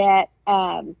quote that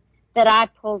I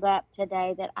pulled up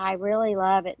today that I really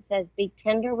love. It says, "Be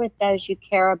tender with those you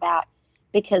care about,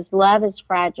 because love is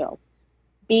fragile.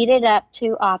 Beat it up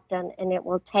too often and it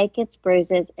will take its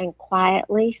bruises and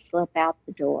quietly slip out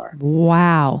the door."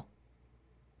 Wow.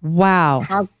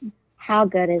 How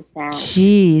good is that?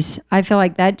 Jeez. I feel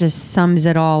like that just sums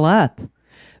it all up.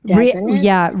 doesn't it?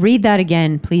 Yeah, read that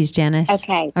again, please, Janice.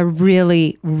 Okay. I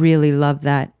really, really love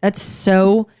that. That's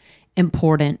so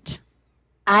important.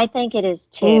 I think it is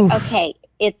too. Oof. Okay,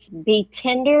 it's be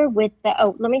tender with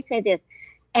the, let me say this.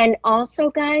 And also,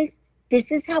 guys,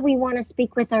 this is how we want to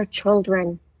speak with our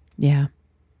children. Yeah.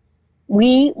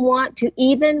 We want to,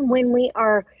 even when we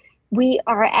are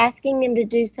asking them to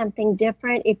do something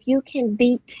different, if you can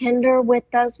be tender with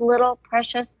those little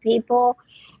precious people,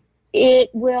 it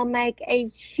will make a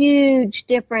huge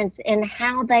difference in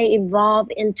how they evolve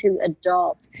into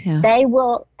adults. Yeah. They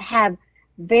will have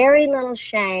very little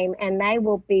shame, and they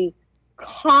will be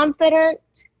confident,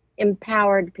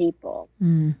 empowered people.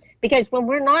 Because when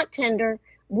we're not tender,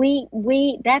 we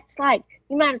that's like,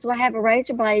 you might as well have a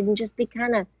razor blade and just be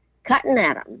kind of cutting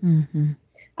at them.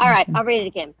 All right, I'll read it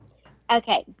again.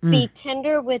 Okay, be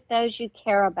tender with those you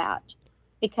care about,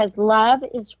 because love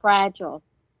is fragile.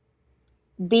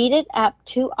 Beat it up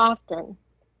too often,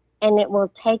 and it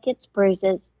will take its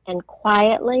bruises and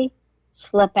quietly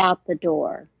slip out the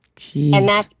door. Jeez. And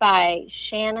that's by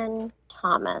Shannon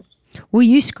Thomas. Will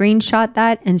you screenshot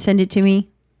that and send it to me?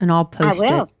 And I'll post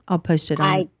will. it. I'll post it on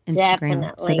I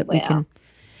Instagram so definitely that we will. can.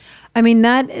 I mean,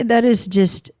 that is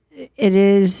just, it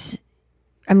is,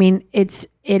 I mean, it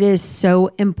is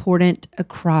so important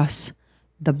across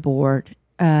the board.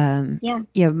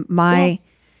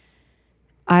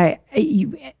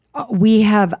 We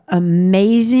have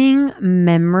amazing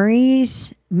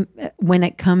memories when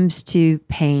it comes to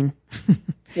pain.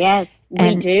 Yes,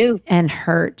 we do. And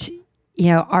hurt. You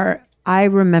know, I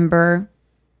remember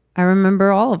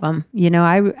all of them. You know,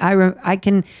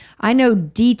 I know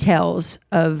details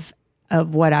of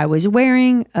what I was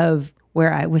wearing, of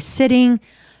where I was sitting,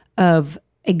 of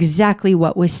exactly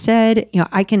what was said. You know,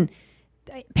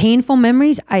 painful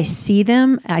memories, I see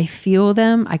them, I feel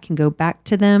them, I can go back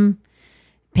to them.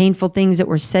 Painful things that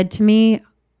were said to me,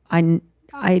 I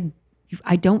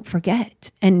don't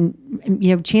forget. And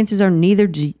you know, chances are neither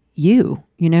do you,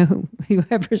 you know,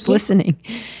 whoever's listening.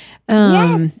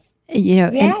 Yes. You know,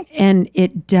 Yes. and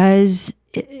it does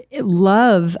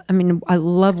love. I mean, I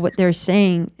love what they're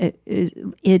saying.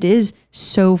 It is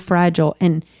so fragile.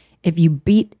 And if you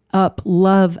beat up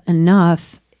love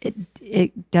enough, it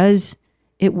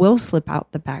will slip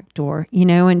out the back door, you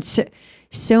know. And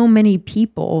so many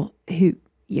people who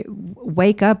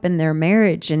wake up in their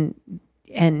marriage and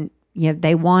you know,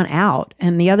 they want out,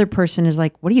 and the other person is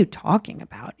like, what are you talking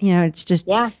about? You know, it's just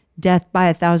death by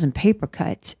 1,000 paper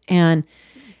cuts. But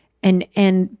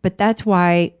that's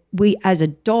why we as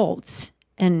adults,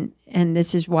 and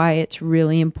this is why it's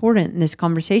really important, and this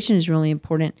conversation is really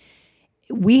important,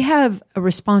 we have a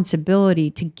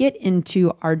responsibility to get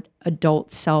into our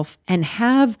adult self and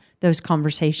have those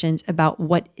conversations about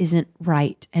what isn't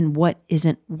right and what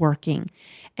isn't working.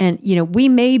 And, you know, we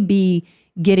may be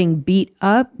getting beat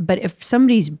up, but if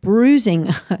somebody's bruising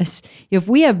us, if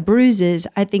we have bruises,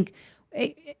 I think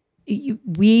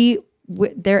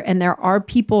there are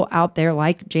people out there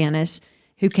like Janice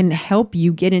who can help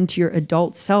you get into your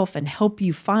adult self and help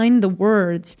you find the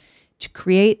words to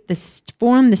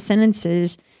form the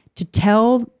sentences to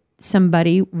tell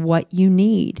somebody what you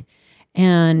need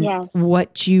and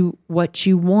what you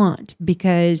want,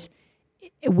 because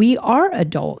we are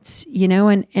adults, you know,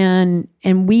 and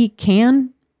we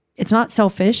can, it's not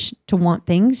selfish to want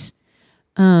things.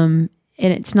 And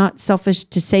it's not selfish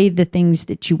to say the things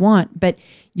that you want, but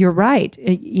you're right.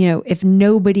 You know, if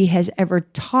nobody has ever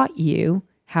taught you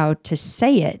how to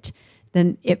say it,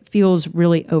 then it feels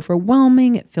really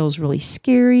overwhelming. It feels really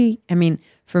scary. I mean,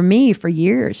 for me, for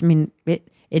years, I mean, it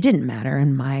didn't matter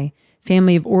in my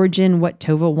family of origin what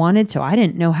Tova wanted, so I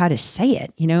didn't know how to say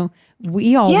it. You know,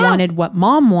 we all wanted what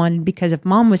Mom wanted, because if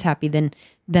Mom was happy, then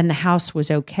the house was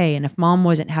okay, and if Mom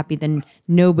wasn't happy, then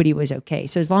nobody was okay.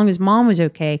 So as long as Mom was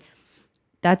okay,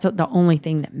 that's the only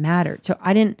thing that mattered. So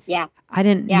I didn't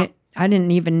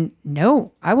even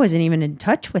know. I wasn't even in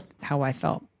touch with how I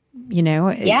felt. You know.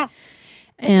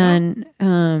 And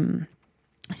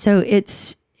so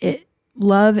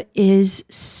love is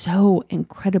so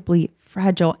incredibly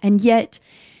fragile, and yet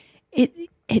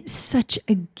it's such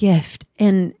a gift.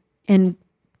 And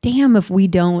damn if we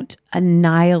don't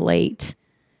annihilate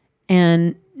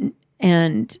and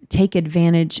take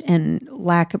advantage and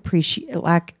lack of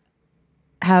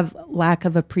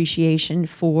appreciation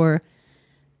for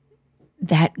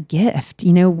that gift.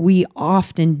 You know, we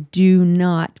often do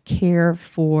not care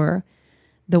for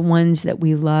the ones that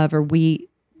we love, or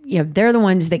they're the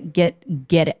ones that get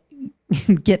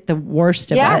the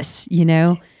worst of us, you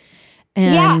know?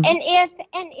 And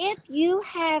if you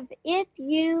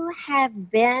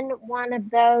have been one of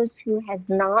those who has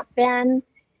not been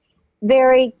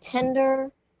very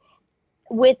tender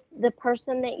with the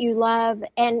person that you love.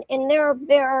 And there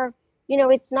are,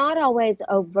 it's not always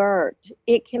overt.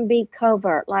 It can be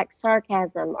covert, like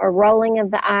sarcasm or rolling of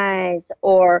the eyes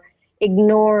or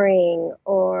ignoring,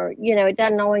 or, it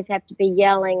doesn't always have to be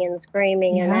yelling and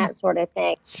screaming and that sort of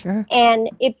thing. Sure. And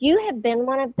if you have been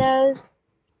one of those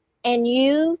and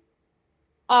you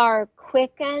are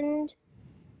quickened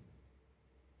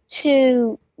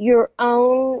to your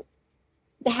own,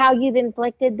 how you've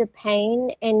inflicted the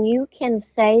pain, and you can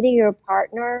say to your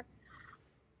partner,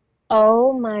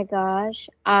 oh my gosh,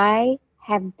 I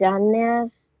have done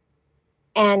this,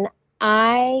 and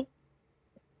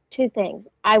two things.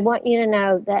 I want you to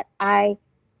know that I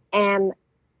am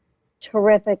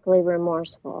terrifically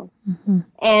remorseful. Mm-hmm.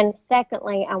 And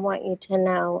secondly, I want you to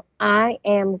know I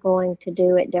am going to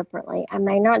do it differently. I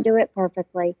may not do it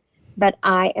perfectly, but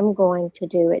I am going to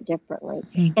do it differently.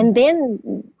 Mm-hmm. And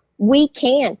then we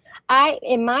can.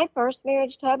 In my first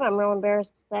marriage, Tub, I'm real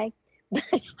embarrassed to say,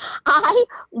 but I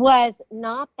was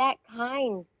not that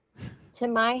kind to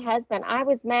my husband. I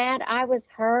was mad. I was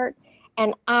hurt.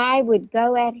 And I would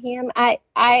go at him. I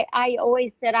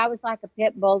always said I was like a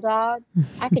pit bulldog.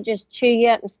 I could just chew you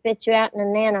up and spit you out in a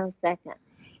nanosecond,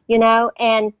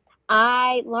 And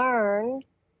I learned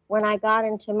when I got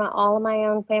into all of my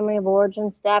own family of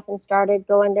origin stuff and started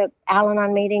going to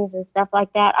Al-Anon meetings and stuff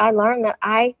like that, I learned that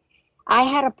I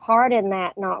had a part in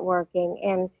that not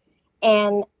working.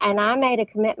 And I made a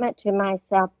commitment to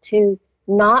myself to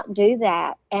not do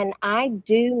that. And I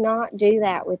do not do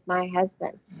that with my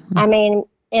husband. I mean,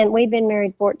 and we've been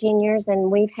married 14 years, and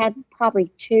we've had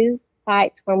probably 2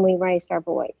 fights when we raised our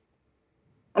voice.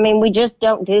 I mean, we just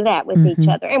don't do that with each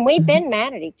other. And we've been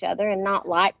mad at each other and not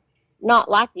liked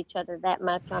each other that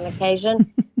much on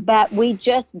occasion, but we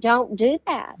just don't do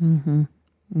that. Mm-hmm.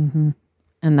 Mm-hmm.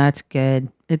 And that's good.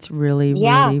 It's really,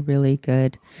 really, really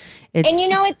good. And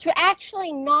it's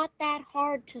actually not that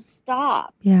hard to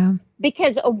stop. Yeah.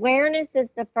 Because awareness is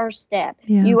the first step.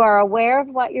 Yeah. You are aware of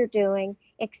what you're doing.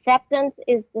 Acceptance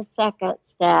is the second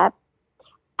step.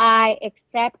 I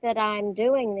accept that I'm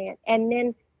doing it. And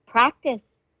then practice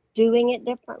doing it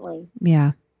differently.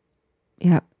 Yeah.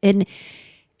 Yeah. And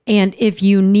if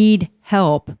you need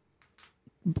help,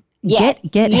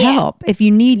 get help. If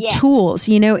you need tools,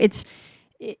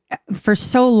 for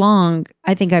so long,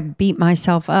 I think I beat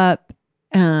myself up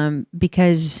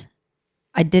because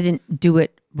I didn't do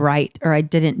it right, or I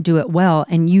didn't do it well.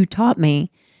 And you taught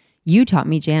me,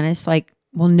 Janice, like,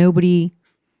 well, nobody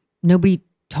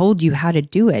told you how to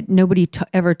do it. Nobody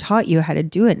ever taught you how to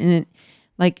do it. And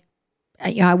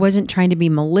I wasn't trying to be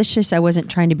malicious. I wasn't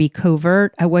trying to be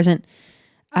covert.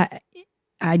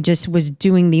 I just was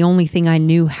doing the only thing I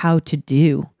knew how to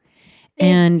do.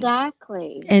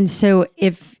 Exactly. And so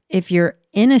if you're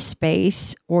in a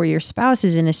space, or your spouse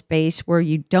is in a space where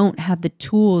you don't have the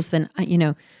tools, then,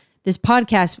 this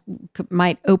podcast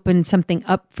might open something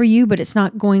up for you, but it's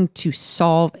not going to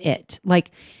solve it. Like,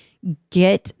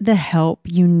 get the help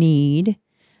you need,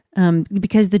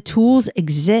 because the tools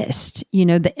exist,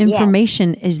 the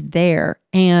information is there,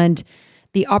 and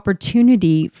the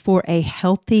opportunity for a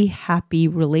healthy, happy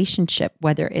relationship,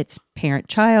 whether it's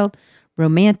parent-child,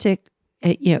 romantic,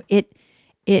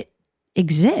 it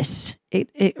exists.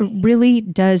 It really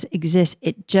does exist.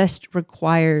 It just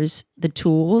requires the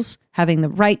tools, having the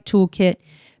right toolkit,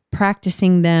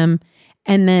 practicing them,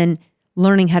 and then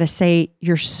learning how to say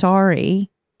you're sorry.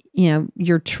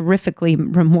 You're terrifically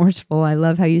remorseful. I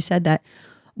love how you said that,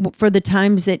 for the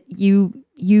times that you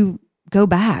go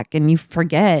back and you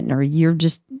forget, or you're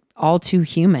just all too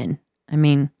human. I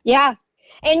mean, yeah.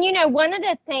 And one of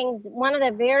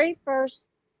the very first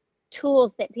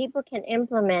tools that people can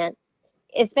implement,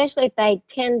 especially if they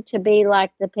tend to be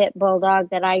like the pit bulldog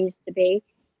that I used to be,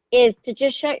 is to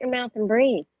just shut your mouth and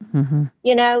breathe.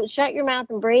 Mm-hmm. Shut your mouth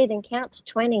and breathe and count to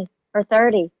 20 or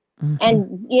 30. Mm-hmm.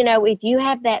 And, if you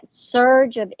have that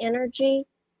surge of energy,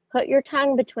 put your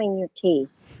tongue between your teeth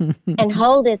and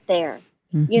hold it there,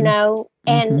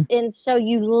 and so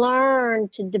you learn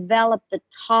to develop the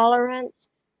tolerance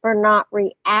for not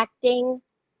reacting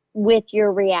with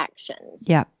your reactions.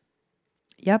 Yeah.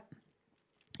 Yep.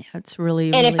 Yeah, it's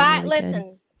really, and really, if I really listen,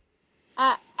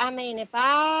 good. I mean, if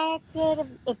I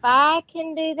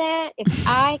can do that, if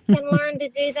I can learn to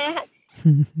do that,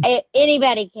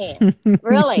 anybody can.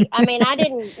 Really. I mean, I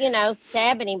didn't,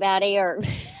 stab anybody, or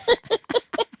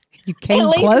you came at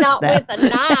least close not though. with a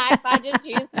knife. I just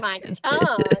used my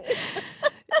tongue.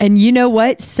 And you know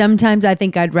what? Sometimes I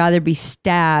think I'd rather be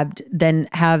stabbed than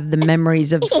have the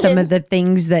memories of some of the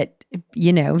things that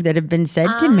that have been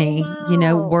said to me.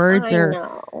 Words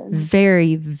are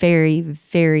very, very,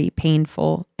 very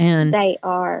painful, and They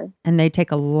are. they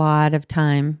take a lot of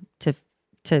time to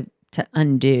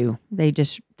undo. They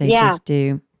just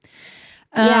do.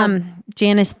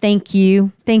 Janice, thank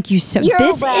you so. You're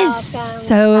This welcome, is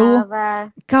so.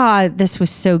 Nova. God, this was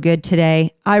so good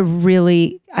today. I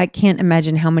can't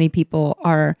imagine how many people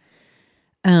are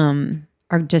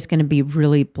just going to be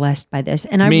really blessed by this.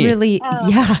 And Me.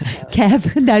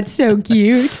 Kev, that's so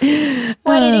cute.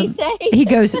 What did he say? He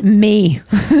goes, me.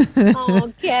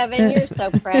 Oh, Kevin, you're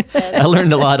so precious. I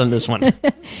learned a lot on this one.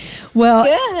 Well,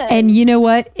 Good. and you know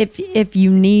what? If you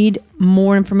need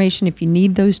more information, if you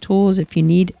need those tools, if you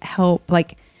need help,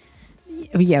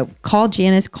 call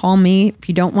Janice, call me. If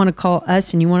you don't want to call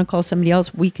us and you want to call somebody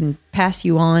else, we can pass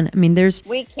you on. I mean,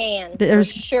 we can.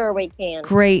 there's For sure we can.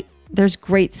 there's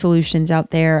great solutions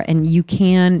out there, and you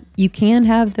can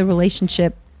have the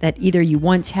relationship that either you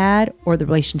once had or the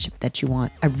relationship that you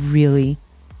want. I really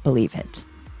believe it.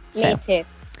 Me too.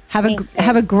 Have Me too.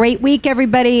 a great week,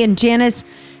 everybody. And Janice,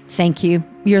 thank you.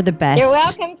 You're the best. You're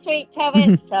welcome, sweet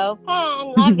Tova. It's so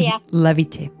fun. Love ya. Love you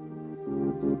too.